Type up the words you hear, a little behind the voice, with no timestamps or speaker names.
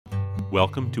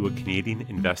Welcome to A Canadian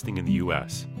Investing in the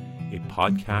U.S., a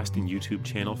podcast and YouTube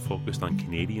channel focused on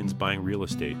Canadians buying real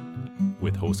estate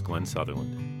with host Glenn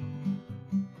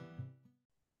Sutherland.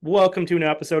 Welcome to an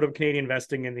episode of Canadian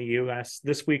Investing in the U.S.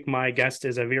 This week, my guest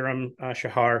is Aviram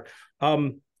Shahar.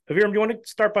 Aviram, do you want to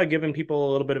start by giving people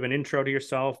a little bit of an intro to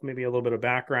yourself, maybe a little bit of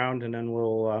background, and then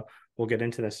we'll get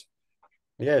into this?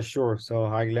 Yeah, sure. So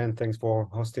hi, Glenn. Thanks for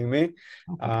hosting me.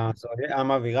 I'm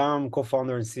Aviram,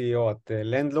 co-founder and CEO at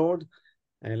Landlord.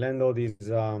 And Landlord is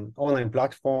an online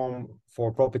platform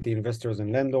for property investors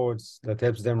and landlords that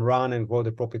helps them run and grow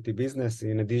the property business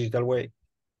in a digital way.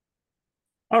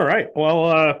 All right.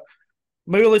 Well,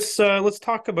 maybe let's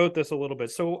talk about this a little bit.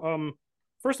 So,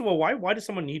 first of all, why does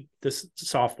someone need this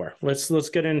software? Let's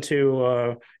get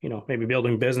into maybe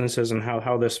building businesses and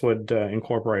how this would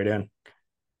incorporate in.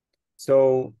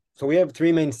 So we have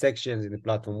three main sections in the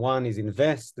platform. One is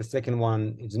invest, the second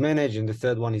one is manage, and the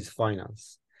third one is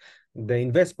finance. The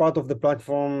invest part of the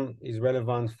platform is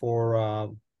relevant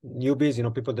for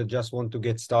newbies, people that just want to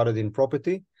get started in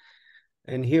property.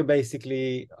 And here,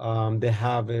 basically, they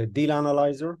have a deal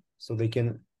analyzer, so they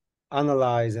can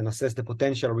analyze and assess the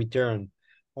potential return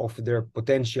of their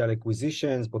potential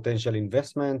acquisitions, potential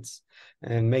investments,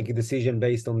 and make a decision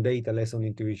based on data, less on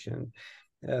intuition.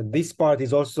 This part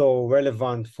is also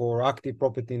relevant for active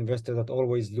property investors that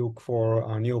always look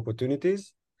for new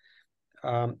opportunities.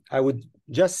 I would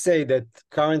just say that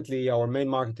currently our main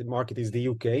market is the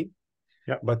UK,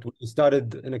 but we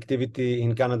started an activity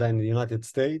in Canada and the United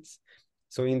States.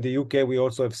 So in the UK, we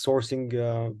also have sourcing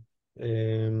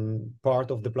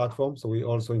part of the platform. So we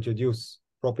also introduce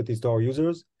properties to our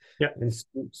users. And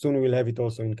soon we'll have it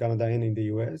also in Canada and in the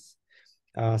US.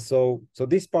 So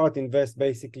this part invest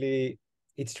basically,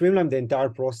 it streamlined the entire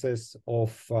process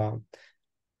of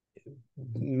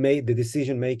made the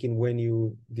decision making when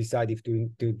you decide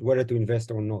whether to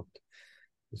invest or not.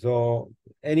 So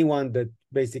anyone that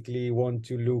basically want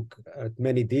to look at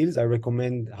many deals, I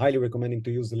highly recommending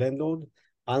to use the Landlord,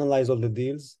 analyze all the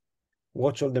deals,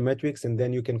 watch all the metrics, and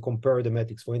then you can compare the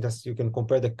metrics. For instance, you can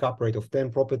compare the cap rate of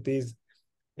 10 properties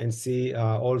and see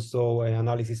also an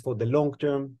analysis for the long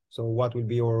term. So what will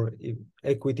be your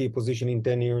equity position in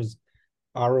 10 years,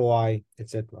 ROI,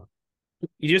 etc.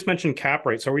 You just mentioned cap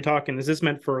rate. So are we talking, is this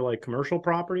meant for like commercial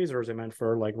properties, or is it meant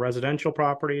for like residential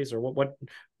properties, or what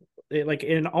like,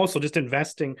 and also just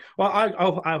investing? Well,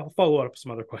 I'll follow up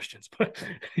some other questions, but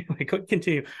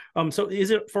continue. So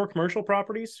is it for commercial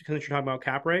properties, because you're talking about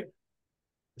cap rate?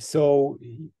 So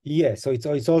yeah, so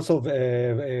it's also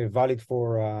valid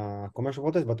for commercial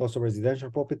properties, but also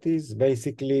residential properties.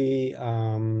 Basically,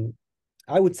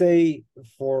 I would say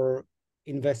for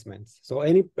investments. So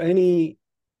any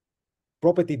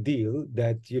property deal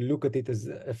that you look at it as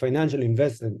a financial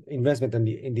investment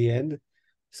in the end.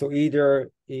 So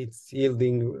either it's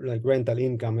yielding like rental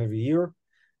income every year,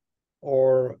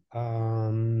 or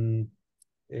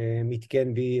it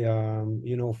can be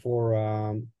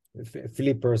for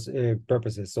flippers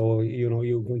purposes. So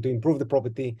you're going to improve the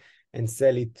property and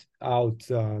sell it out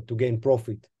to gain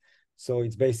profit. So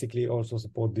it's basically also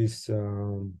support this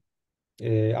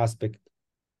aspect.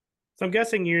 So I'm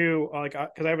guessing you,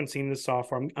 because I haven't seen this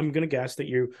software, I'm going to guess that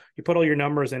you put all your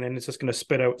numbers in and it's just going to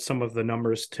spit out some of the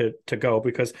numbers to go,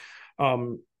 because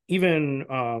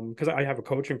because I have a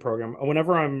coaching program,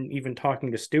 whenever I'm even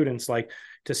talking to students, like,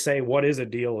 to say what is a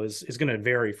deal is going to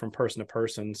vary from person to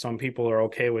person. Some people are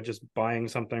okay with just buying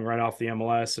something right off the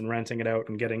MLS and renting it out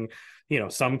and getting,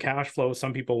 some cash flow.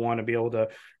 Some people want to be able to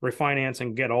refinance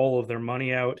and get all of their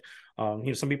money out.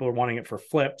 Some people are wanting it for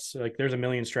flips. Like, there's a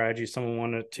million strategies. Someone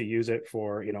wanted to use it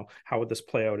for, how would this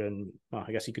play out? And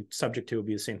I guess you could subject to it would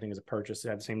be the same thing as a purchase. It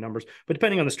had the same numbers, but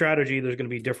depending on the strategy, there's going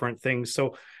to be different things.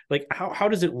 So like, how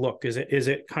does it look? Is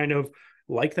it kind of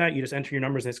like that? You just enter your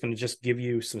numbers and it's going to just give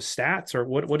you some stats, or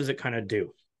what does it kind of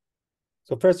do?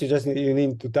 So first, you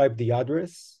need to type the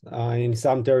address. In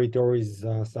some territories,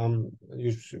 hopefully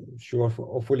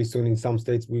soon in some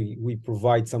states, we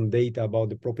provide some data about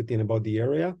the property and about the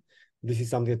area. This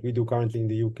is something that we do currently in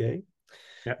the UK.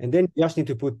 And then you just need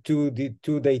to put two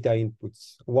data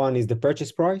inputs. One is the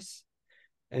purchase price,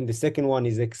 and the second one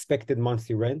is expected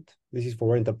monthly rent. This is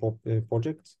for rental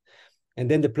projects. And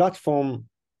then the platform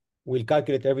will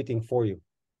calculate everything for you.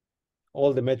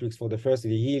 All the metrics for the first,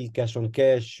 the yield, cash on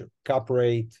cash, cap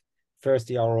rate, first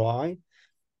year ROI,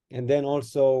 and then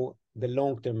also the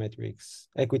long-term metrics,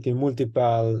 equity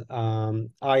multiple,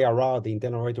 IRR, the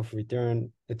internal rate of return,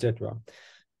 etc.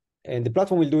 And the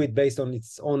platform will do it based on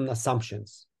its own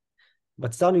assumptions.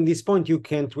 But starting this point, you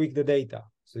can tweak the data.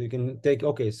 So you can take,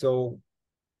 okay, so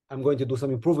I'm going to do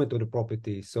some improvement to the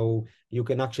property. So you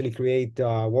can actually create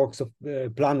works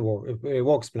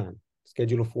plan,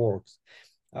 schedule of works,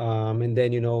 and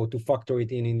then to factor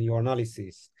it in your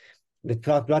analysis. The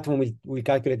platform will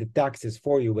calculate the taxes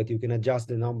for you, but you can adjust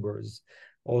the numbers,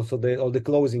 also all the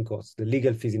closing costs, the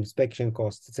legal fees, inspection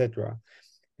costs, etc.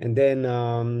 And then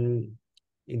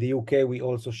in the UK, we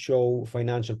also show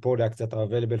financial products that are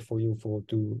available for you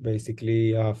to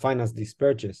basically finance this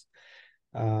purchase.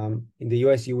 In the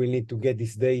US, you will need to get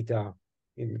this data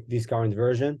in this current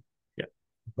version. Yeah.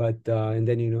 But and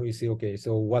then you see, okay,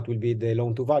 so what will be the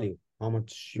loan to value? How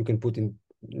much you can put in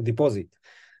deposit?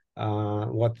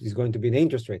 What is going to be the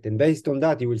interest rate? And based on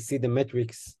that, you will see the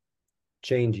metrics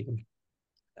changing.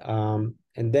 And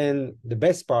then the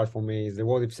best part for me is the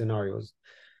what if scenarios.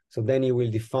 So then you will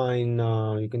define,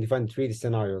 you can define 3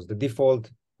 scenarios: the default,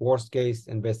 worst case,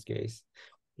 and best case.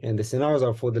 And the scenarios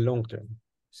are for the long term.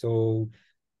 So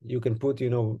you can put,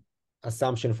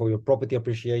 assumption for your property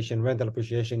appreciation, rental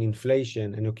appreciation,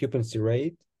 inflation, and occupancy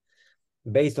rate.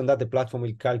 Based on that, the platform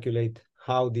will calculate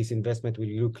how this investment will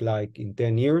look like in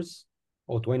 10 years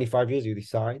or 25 years, you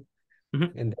decide.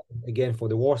 Mm-hmm. And again, for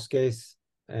the worst case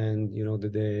and,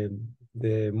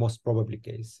 the most probably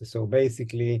case. So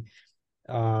basically,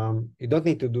 you don't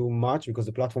need to do much because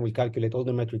the platform will calculate all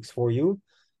the metrics for you.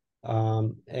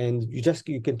 And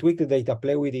you can tweak the data,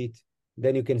 play with it.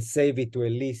 Then you can save it to a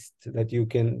list that you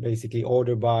can basically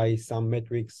order by some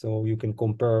metrics, so you can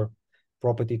compare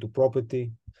property to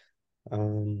property.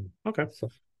 Okay. So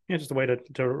yeah, just a way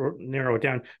to narrow it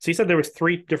down. So you said there was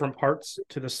 3 different parts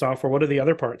to the software. What are the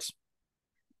other parts?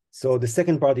 So the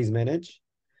second part is manage.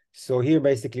 So here,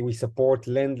 basically, we support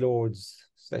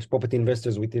landlords/property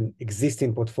investors with an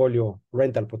existing portfolio,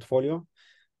 rental portfolio.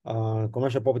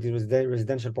 Commercial properties,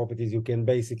 residential properties, you can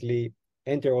basically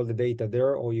enter all the data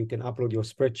there, or you can upload your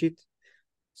spreadsheet.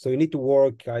 So you need to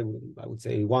work, I would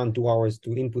say 1-2 hours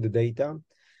to input the data.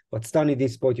 But starting at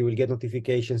this point, you will get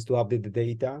notifications to update the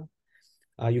data.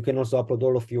 You can also upload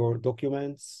all of your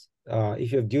documents.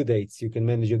 If you have due dates, you can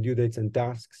manage your due dates and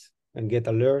tasks and get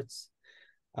alerts.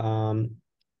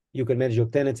 You can manage your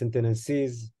tenants and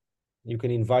tenancies. You can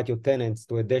invite your tenants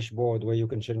to a dashboard where you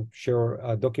can share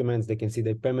documents. They can see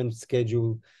their payment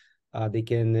schedule. They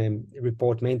can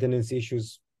report maintenance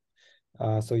issues.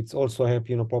 So it's also help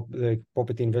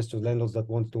property investors, landlords that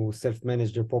want to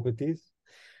self-manage their properties.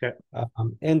 Okay.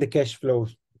 And the cash flow,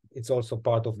 it's also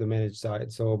part of the managed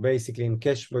side. So basically, in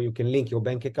cash flow, you can link your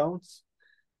bank accounts,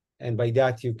 and by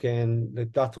that the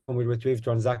platform will retrieve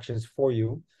transactions for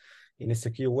you in a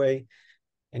secure way.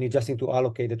 And you just need to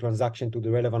allocate the transaction to the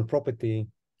relevant property,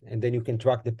 and then you can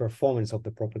track the performance of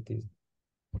the properties.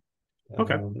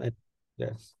 Okay.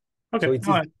 Yes. Okay. So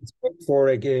it's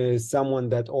for someone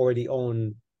that already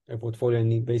own a portfolio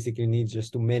and basically needs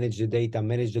just to manage the data,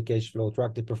 manage the cash flow,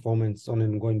 track the performance on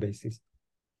an ongoing basis.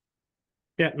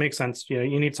 Yeah, it makes sense. Yeah,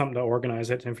 you need something to organize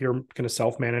it. If you're going to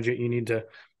self-manage it, you need to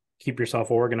keep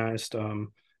yourself organized.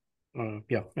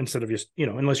 Instead of just,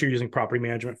 unless you're using property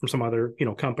management from some other,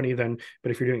 company, then,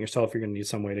 but if you're doing it yourself, you're going to need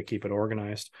some way to keep it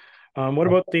organized. What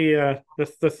about the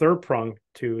third prong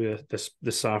to this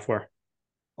software?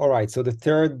 All right. So the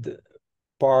third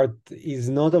part is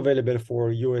not available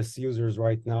for US users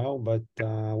right now, but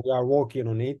we are working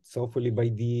on it. So hopefully by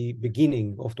the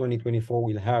beginning of 2024,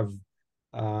 we'll have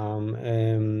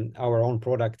our own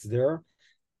products there.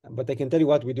 But I can tell you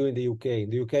what we do in the UK. In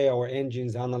the UK, our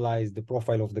engines analyze the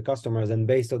profile of the customers, and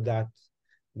based on that,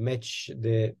 match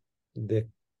the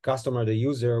customer, the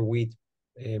user, with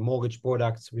mortgage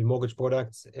products, remortgage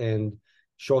products, and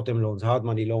short-term loans, hard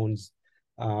money loans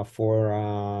for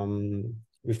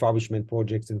refurbishment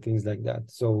projects and things like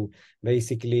that. So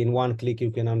basically, in one click,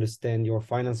 you can understand your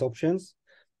finance options,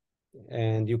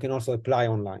 and you can also apply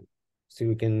online. So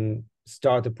you can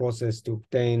start a process to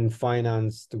obtain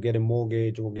finance, to get a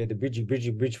mortgage or get a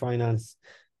bridge finance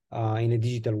in a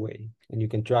digital way. And you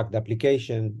can track the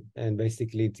application, and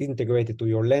basically it's integrated to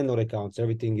your landlord accounts.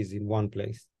 Everything is in one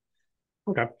place.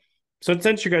 Okay. So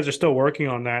since you guys are still working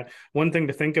on that, one thing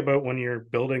to think about when you're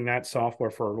building that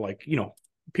software for, like,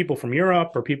 people from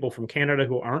Europe or people from Canada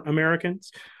who aren't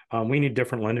Americans, we need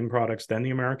different lending products than the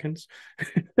Americans.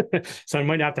 So I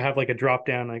might have to have like a drop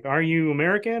down, like, are you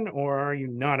American or are you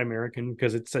not American?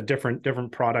 Because it's a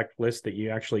different product list that you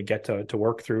actually get to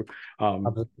work through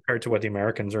compared to what the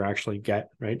Americans are actually get,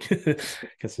 right?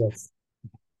 Because yes.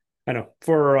 I know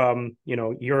for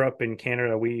Europe and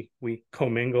Canada, we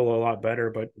commingle a lot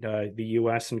better, but the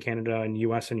US and Canada and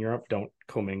US and Europe don't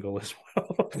commingle as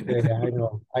well. Yeah,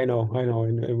 I know,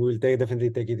 and we'll definitely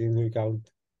take it into account.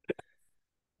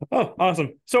 Oh,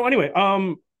 awesome. So anyway,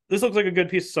 this looks like a good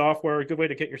piece of software, a good way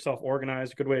to get yourself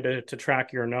organized, a good way to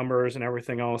track your numbers and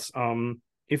everything else.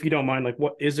 If you don't mind, like,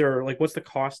 what's the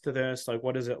cost to this? Like,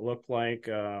 what does it look like?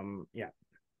 Yeah.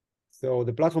 So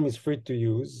the platform is free to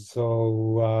use.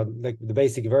 So like the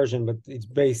basic version, but it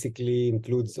basically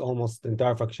includes almost the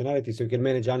entire functionality. So you can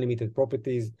manage unlimited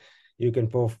properties, you can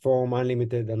perform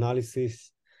unlimited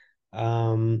analysis.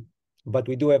 But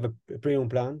we do have a premium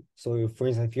plan. So for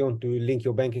instance, if you want to link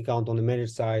your bank account on the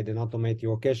managed side and automate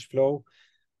your cash flow,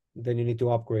 then you need to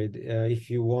upgrade. If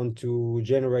you want to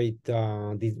generate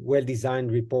these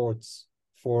well-designed reports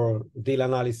for deal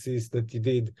analysis that you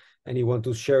did and you want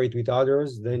to share it with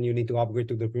others, then you need to upgrade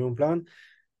to the premium plan.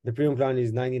 The premium plan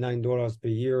is $99 per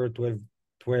year,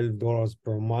 $12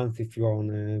 per month if you're on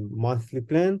a monthly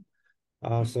plan.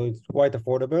 So it's quite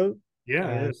affordable. Yeah,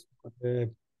 it is.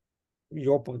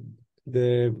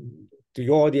 To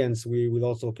your audience, we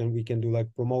can do like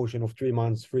promotion of 3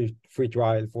 months free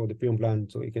trial for the premium plan,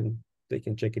 so they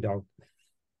can check it out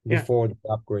before the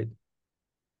upgrade.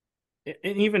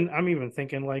 And I'm even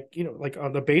thinking, like,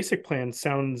 the basic plan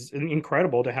sounds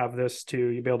incredible to have this,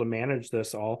 to be able to manage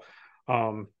this all,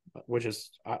 which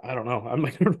is, I don't know. I'm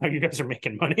like, I don't know how you guys are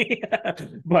making money,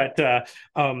 but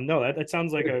no, that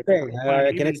sounds like a great plan.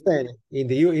 I can explain. In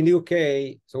the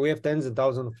UK, so we have tens of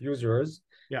thousands of users.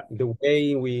 Yeah. The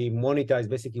way we monetize,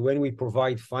 basically, when we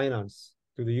provide finance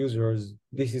to the users,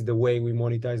 this is the way we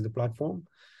monetize the platform.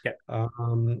 Yeah.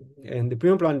 And the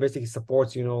premium plan basically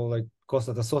supports, like costs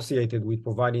that associated with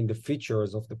providing the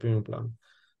features of the premium plan.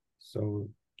 So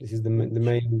this is the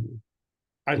main.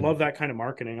 I love that kind of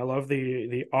marketing. I love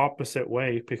the opposite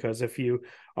way, because if you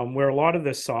where a lot of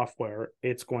this software,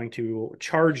 it's going to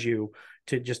charge you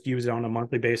to just use it on a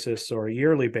monthly basis or a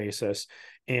yearly basis,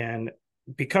 and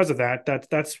because of that,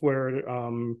 that's where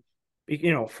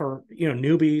for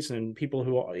newbies and people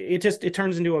who it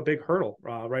turns into a big hurdle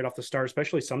right off the start.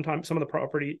 Especially sometimes some of the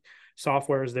property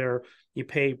softwares there, you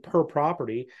pay per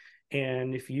property.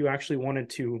 And if you actually wanted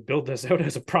to build this out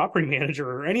as a property manager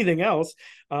or anything else,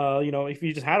 if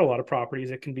you just had a lot of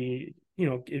properties, it can be,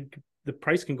 the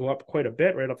price can go up quite a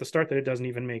bit right off the start, that it doesn't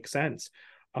even make sense.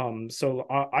 So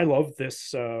I love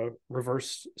this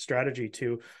reverse strategy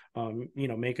to,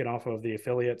 make it off of the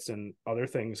affiliates and other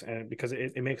things, and because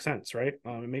it makes sense, right?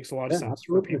 It makes a lot of sense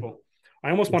absolutely. for people. I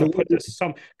almost want to put this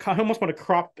I almost want to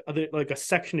crop like a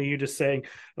section of you just saying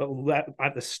that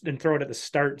and throw it at the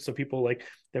start, so people like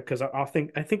that, because I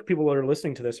think people that are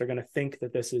listening to this are going to think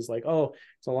that this is like, oh,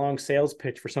 it's a long sales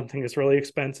pitch for something that's really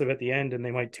expensive at the end, and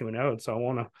they might tune out. So I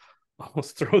want to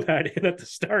almost throw that in at the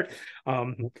start.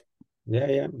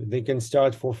 Yeah, they can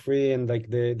start for free, and like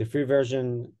the free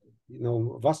version,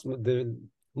 most of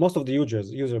the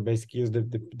users basically use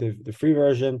the free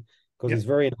version because it's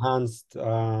very enhanced.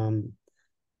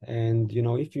 And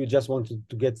if you just want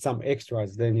to get some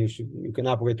extras, then you can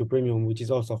upgrade to premium, which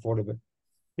is also affordable.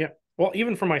 Yeah, well,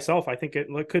 even for myself, I think it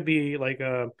could be like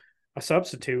a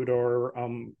substitute or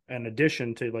an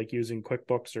addition to like using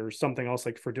QuickBooks or something else,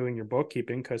 like for doing your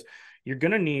bookkeeping, because you're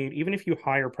going to need, even if you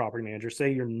hire property managers,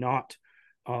 say you're not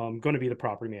going to be the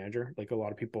property manager, like a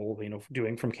lot of people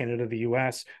doing from Canada to the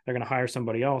US, they're going to hire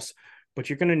somebody else, but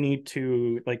you're going to need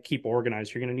to like keep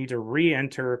organized. You're going to need to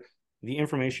re-enter the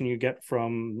information you get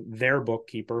from their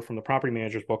bookkeeper, from the property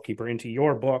manager's bookkeeper, into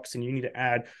your books, and you need to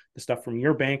add the stuff from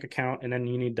your bank account, and then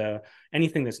you need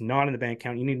anything that's not in the bank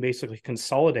account, you need to basically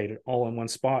consolidate it all in one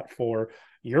spot for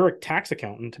your tax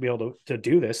accountant to be able to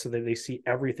do this, so that they see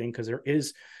everything, because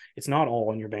it's not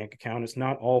all in your bank account, it's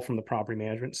not all from the property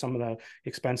management. Some of the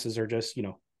expenses are just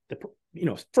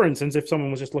for instance, if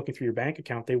someone was just looking through your bank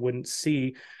account, they wouldn't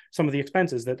see some of the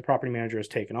expenses that the property manager has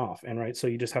taken off. And so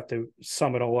you just have to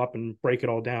sum it all up and break it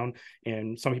all down.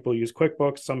 And some people use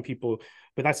QuickBooks,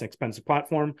 but that's an expensive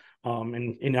platform,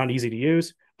 and not easy to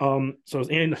use.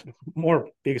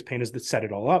 Biggest pain is to set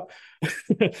it all up.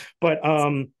 But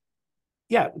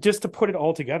yeah, just to put it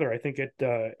all together, I think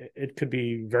it could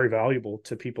be very valuable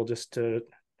to people just to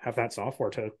have that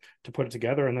software to put it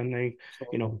together, and then they,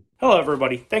 Hello,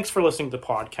 everybody. Thanks for listening to the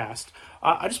podcast.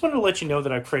 I just wanted to let you know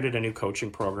that I've created a new coaching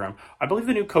program. I believe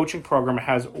the new coaching program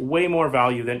has way more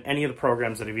value than any of the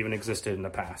programs that have even existed in the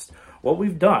past. What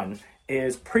we've done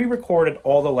is pre-recorded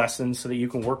all the lessons so that you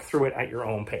can work through it at your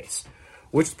own pace,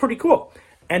 which is pretty cool.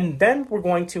 And then we're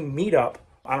going to meet up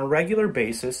on a regular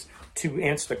basis to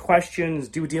answer the questions,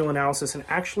 do deal analysis, and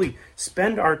actually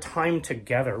spend our time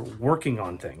together working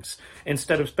on things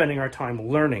instead of spending our time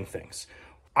learning things.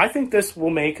 I think this will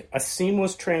make a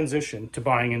seamless transition to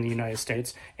buying in the United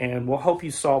States and will help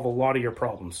you solve a lot of your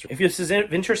problems. If this is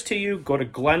of interest to you, go to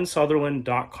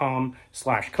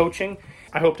glensutherland.com/coaching.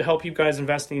 I hope to help you guys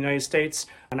invest in the United States,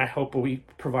 and I hope we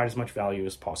provide as much value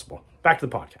as possible. Back to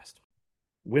the podcast.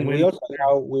 Win-win. We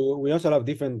also have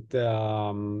different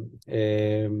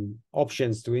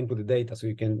options to input the data. So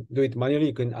you can do it manually.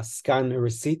 You can scan a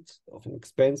receipt of an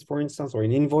expense, for instance, or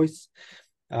an invoice.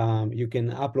 You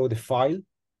can upload a file.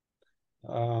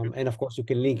 And of course, you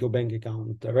can link your bank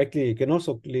account directly. You can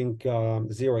also link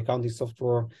zero accounting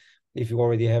software if you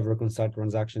already have reconciled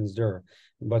transactions there.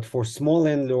 But for small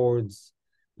landlords,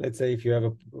 let's say if you have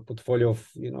a portfolio of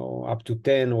up to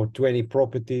 10 or 20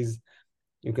 properties,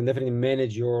 you can definitely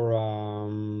manage your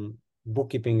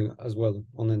bookkeeping as well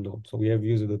on Landlord. So we have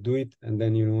users that do it, and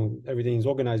then everything is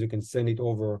organized. You can send it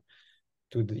over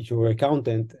to your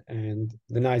accountant, and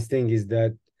the nice thing is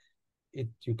that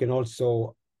you can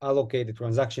also allocate the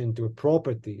transaction to a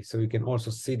property, so you can also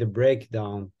see the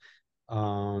breakdown.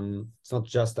 It's not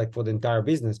just like for the entire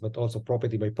business, but also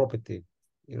property by property.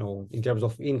 In terms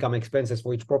of income expenses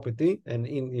for each property, and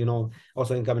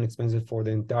also income and expenses for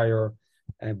the entire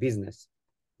business.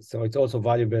 So it's also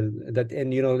valuable that,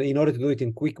 and in order to do it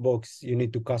in QuickBooks, you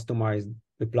need to customize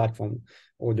the platform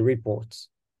or the reports.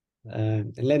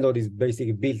 And Landlord is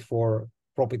basically built for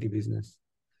property business.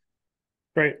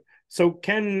 Great. So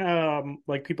can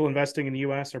like people investing in the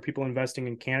US or people investing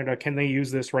in Canada, can they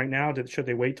use this right now? Should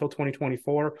they wait till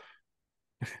 2024?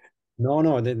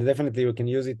 No, definitely we can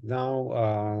use it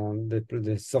now.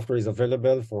 The software is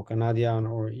available for Canadian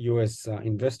or US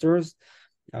investors.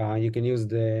 You can use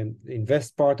the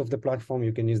invest part of the platform.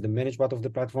 You can use the manage part of the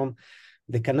platform.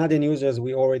 The Canadian users,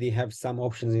 we already have some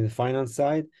options in the finance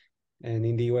side, and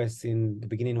in the US in the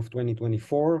beginning of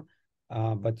 2024.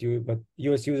 But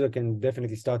US user can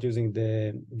definitely start using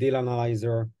the deal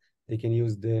analyzer. They can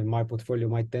use the My Portfolio,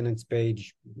 My Tenants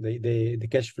page, the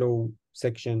cash flow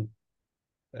section,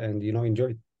 and enjoy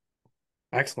it.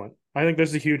 Excellent. I think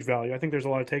there's a huge value. I think there's a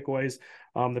lot of takeaways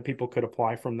that people could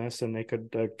apply from this, and they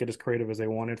could get as creative as they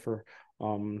wanted for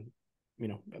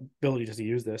ability to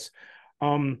use this.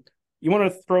 You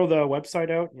want to throw the website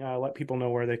out? Let people know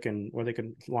where they can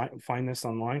find this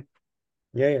online.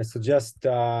 Yeah. So just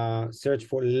search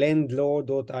for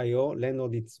Landlord.io.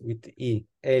 Landlord, it's with E,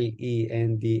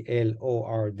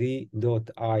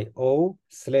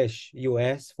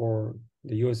 LENDLORD.io/US for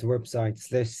the US website,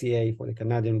 /CA for the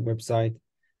Canadian website.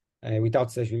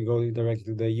 Without slash, we go directly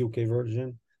to the UK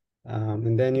version.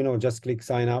 And then, just click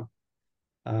sign up,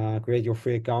 create your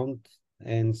free account,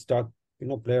 and start,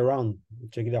 play around,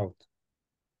 check it out.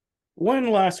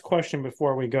 One last question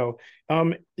before we go.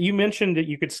 You mentioned that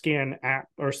you could scan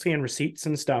receipts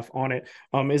and stuff on it.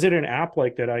 Is it an app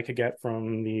like that I could get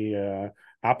from the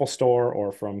Apple Store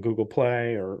or from Google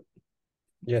Play or?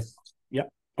 Yes. Yeah.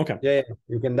 Okay. Yeah.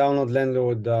 You can download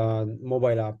Landlord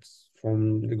mobile apps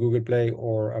from the Google Play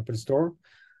or Apple Store.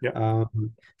 Yeah.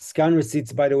 Scan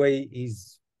receipts, by the way,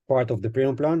 is part of the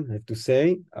premium plan, I have to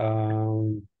say.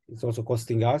 It's also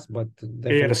costing us, but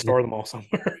definitely you had to store them all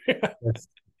somewhere. Yes.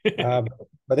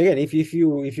 But again, if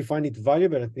you find it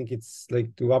valuable, I think it's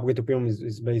like to upgrade to premium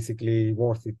is basically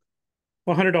worth it.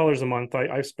 Well, $100 a month.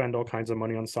 I spend all kinds of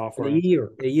money on software. A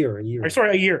year.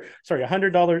 Sorry, a year. Sorry,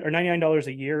 $100 or $99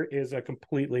 a year is a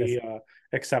completely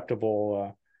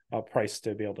acceptable price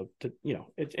to be able to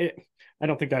I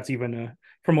don't think that's even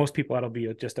for most people that'll be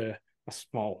just a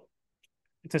small.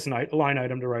 It's just a line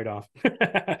item to write off.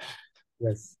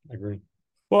 Yes, I agree.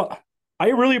 Well, I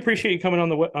really appreciate you coming on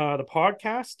the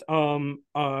podcast. I'm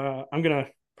gonna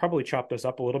probably chop this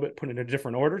up a little bit, put it in a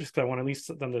different order, just because I want at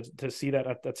least them to see that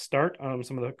at the start,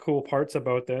 some of the cool parts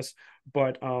about this.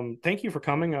 But thank you for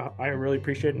coming. I really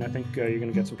appreciate it, and I think you're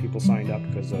gonna get some people signed up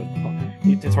because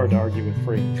it's hard to argue with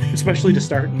free, especially to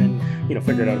start and then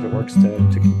figure it out if it works to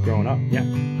keep growing up. Yeah.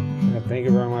 Thank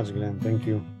you very much, Glenn. Thank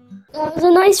you. That was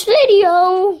a nice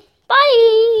video.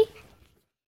 Bye.